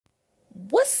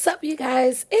What's up, you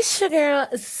guys? It's your girl,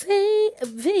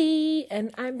 CV,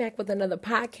 and I'm back with another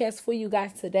podcast for you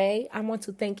guys today. I want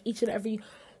to thank each and every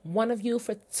one of you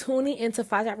for tuning into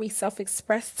Fajari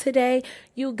Self-Express today.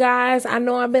 You guys, I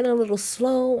know I've been a little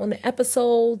slow on the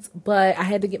episodes, but I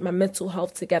had to get my mental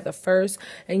health together first.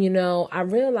 And, I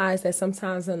realized that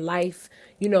sometimes in life,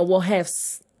 we'll have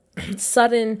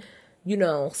sudden,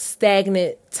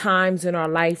 stagnant times in our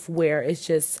life where it's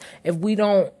just, if we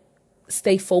don't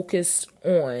stay focused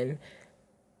on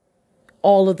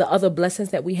all of the other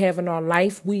blessings that we have in our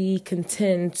life, we can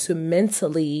tend to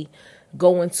mentally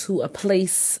go into a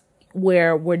place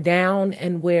where we're down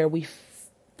and where we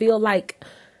feel like,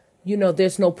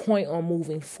 there's no point on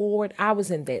moving forward. I was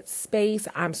in that space.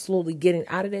 I'm slowly getting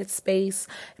out of that space.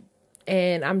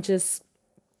 And I'm just,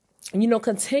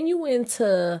 continuing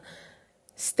to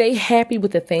stay happy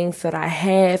with the things that I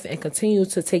have and continue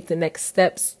to take the next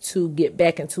steps to get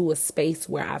back into a space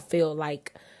where I feel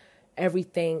like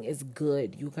everything is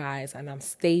good, you guys, and I'm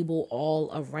stable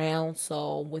all around.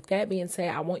 So with that being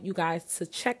said, I want you guys to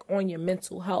check on your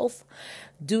mental health.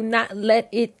 Do not let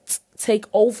it take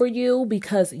over you,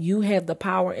 because you have the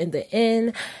power in the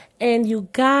end. And you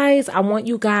guys, I want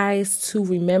you guys to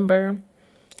remember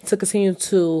to continue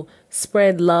to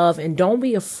spread love, and don't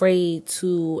be afraid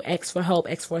to ask for help,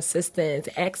 ask for assistance,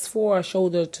 ask for a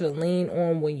shoulder to lean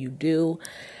on when you do.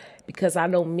 Because I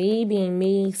know, me being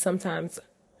me, sometimes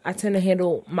I tend to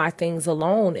handle my things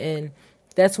alone, and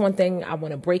that's one thing I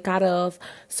want to break out of.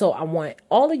 So I want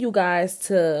all of you guys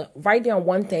to write down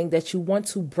one thing that you want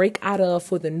to break out of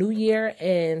for the new year,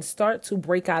 and start to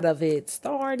break out of it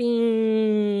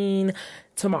starting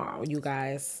tomorrow, you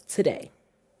guys. Today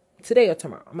or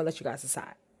tomorrow. I'm going to let you guys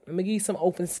decide. I'm going to give you some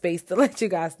open space to let you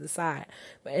guys decide,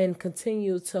 and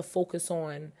continue to focus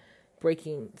on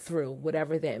breaking through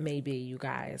whatever that may be, you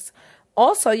guys.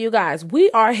 Also, you guys,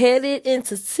 we are headed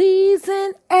into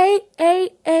season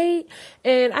 8.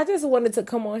 And I just wanted to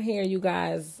come on here, you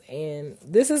guys, and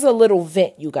this is a little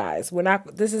vent, you guys.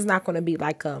 This is not going to be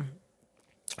like a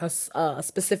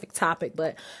specific topic,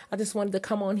 but I just wanted to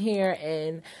come on here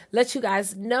and let you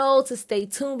guys know to stay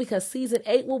tuned, because season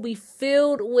 8 will be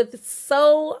filled with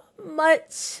so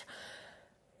much,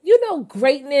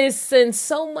 greatness, and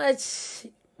so much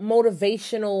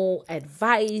motivational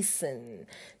advice, and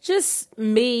just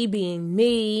me being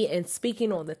me and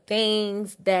speaking on the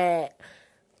things that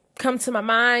come to my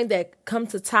mind, that come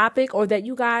to topic, or that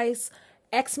you guys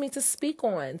asked me to speak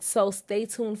on. So stay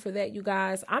tuned for that, you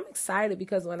guys. I'm excited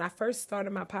because when I first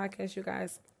started my podcast, you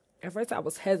guys, at first I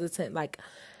was hesitant. Like,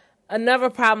 another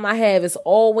problem I have is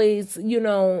always,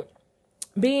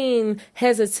 being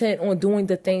hesitant on doing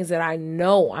the things that I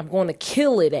know I'm going to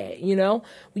kill it at.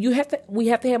 We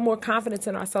have to have more confidence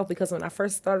in ourselves, because when I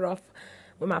first started off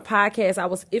with my podcast, I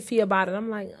was iffy about it. I'm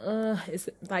like, is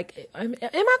it like, am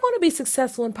I going to be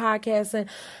successful in podcasting?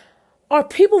 Are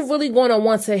people really going to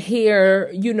want to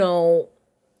hear,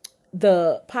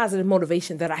 the positive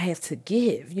motivation that I have to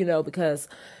give, because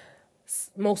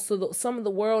some of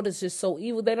the world is just so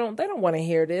evil. They don't want to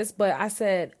hear this. But I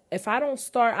said, if I don't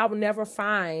start, I will never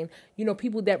find,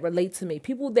 people that relate to me,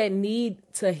 people that need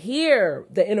to hear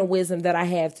the inner wisdom that I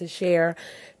have to share,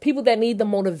 people that need the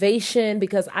motivation,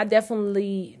 because I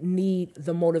definitely need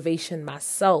the motivation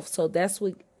myself. So that's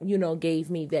what, gave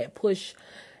me that push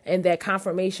and that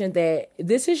confirmation that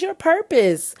this is your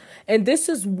purpose. And this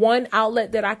is one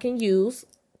outlet that I can use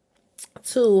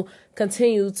to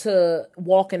continue to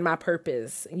walk in my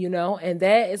purpose, and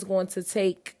that is going to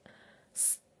take,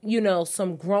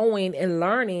 some growing and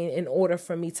learning in order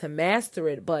for me to master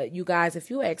it. But you guys, if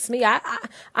you ask me,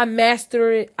 I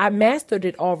mastered it. I mastered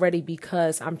it already,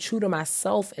 because I'm true to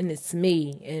myself, and it's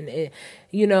me. And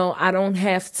I don't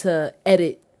have to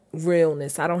edit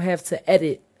realness. I don't have to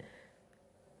edit.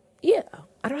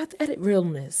 I don't have to edit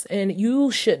realness, and you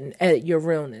shouldn't edit your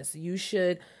realness. You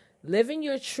should live in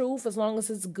your truth as long as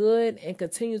it's good, and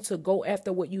continue to go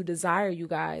after what you desire, you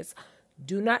guys.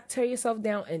 Do not tear yourself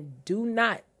down, and do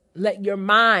not let your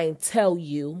mind tell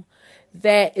you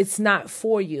that it's not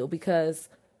for you, because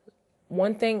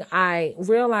one thing I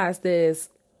realized is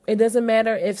it doesn't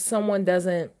matter if someone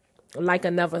doesn't like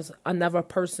another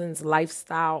person's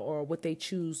lifestyle or what they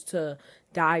choose to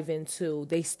dive into.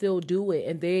 They still do it,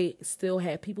 and they still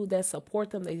have people that support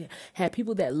them. They have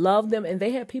people that love them, and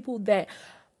they have people that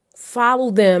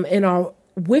follow them and are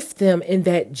with them in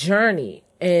that journey.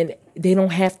 And they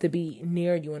don't have to be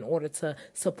near you in order to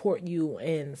support you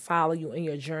and follow you in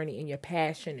your journey and your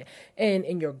passion and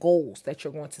in your goals that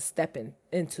you're going to step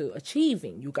into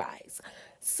achieving, you guys.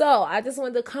 So I just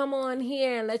wanted to come on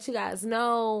here and let you guys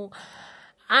know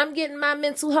I'm getting my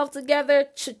mental health together.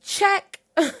 Check.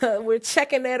 We're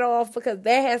checking that off because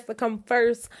that has to come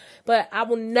first. But I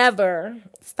will never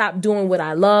stop doing what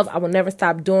I love. I will never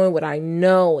stop doing what I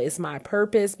know is my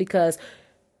purpose because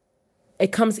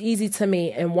it comes easy to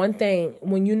me. And one thing,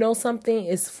 when you know something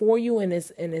is for you and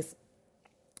it's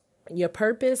your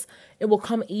purpose, it will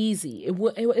come easy.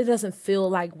 It doesn't feel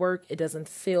like work. It doesn't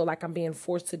feel like I'm being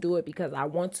forced to do it because I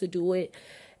want to do it,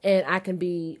 and I can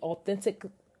be authentic.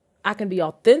 I can be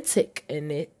authentic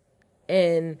in it,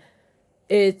 and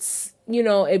it's,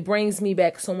 it brings me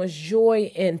back so much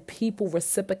joy, and people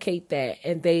reciprocate that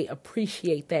and they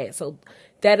appreciate that. So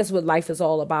that is what life is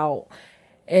all about.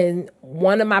 And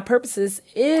one of my purposes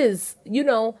is,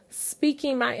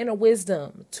 speaking my inner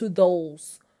wisdom to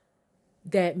those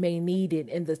that may need it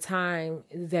in the time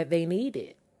that they need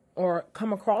it or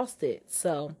come across it.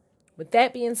 So with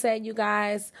that being said, you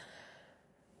guys,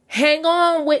 hang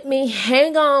on with me.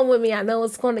 Hang on with me. I know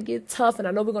it's going to get tough, and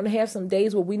I know we're going to have some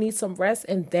days where we need some rest,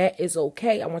 and that is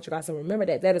okay. I want you guys to remember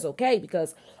that. That is okay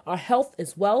because our health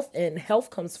is wealth, and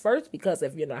health comes first, because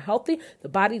if you're not healthy, the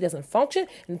body doesn't function.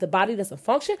 And if the body doesn't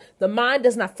function, the mind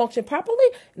does not function properly.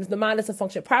 And if the mind doesn't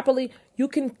function properly, you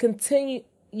can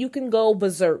go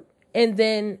berserk. And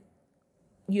then,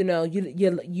 you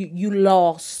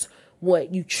lost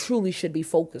what you truly should be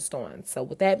focused on. So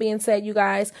with that being said, you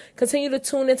guys, continue to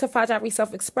tune into Fajari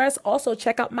Self-Express. Also,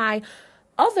 check out my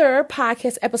other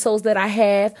podcast episodes that I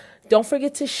have. Don't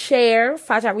forget to share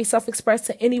Fajari Self-Express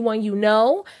to anyone you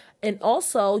know. And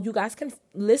also, you guys can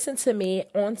listen to me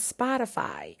on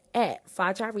Spotify at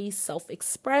Fajari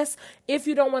Self-Express. If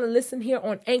you don't want to listen here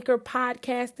on Anchor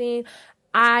Podcasting,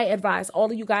 I advise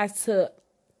all of you guys to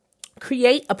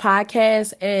create a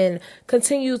podcast and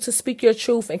continue to speak your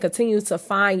truth and continue to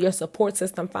find your support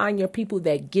system, find your people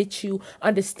that get you,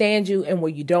 understand you, and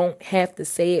where you don't have to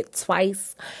say it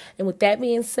twice. And with that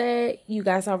being said, you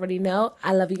guys already know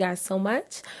I love you guys so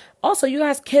much. Also, you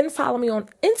guys can follow me on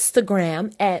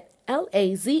Instagram at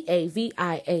LAZAVIAA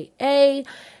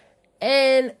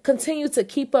and continue to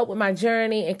keep up with my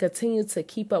journey and continue to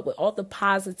keep up with all the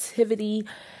positivity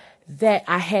that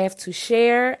I have to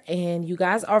share. And you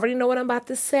guys already know what I'm about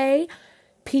to say.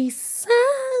 Peace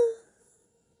out.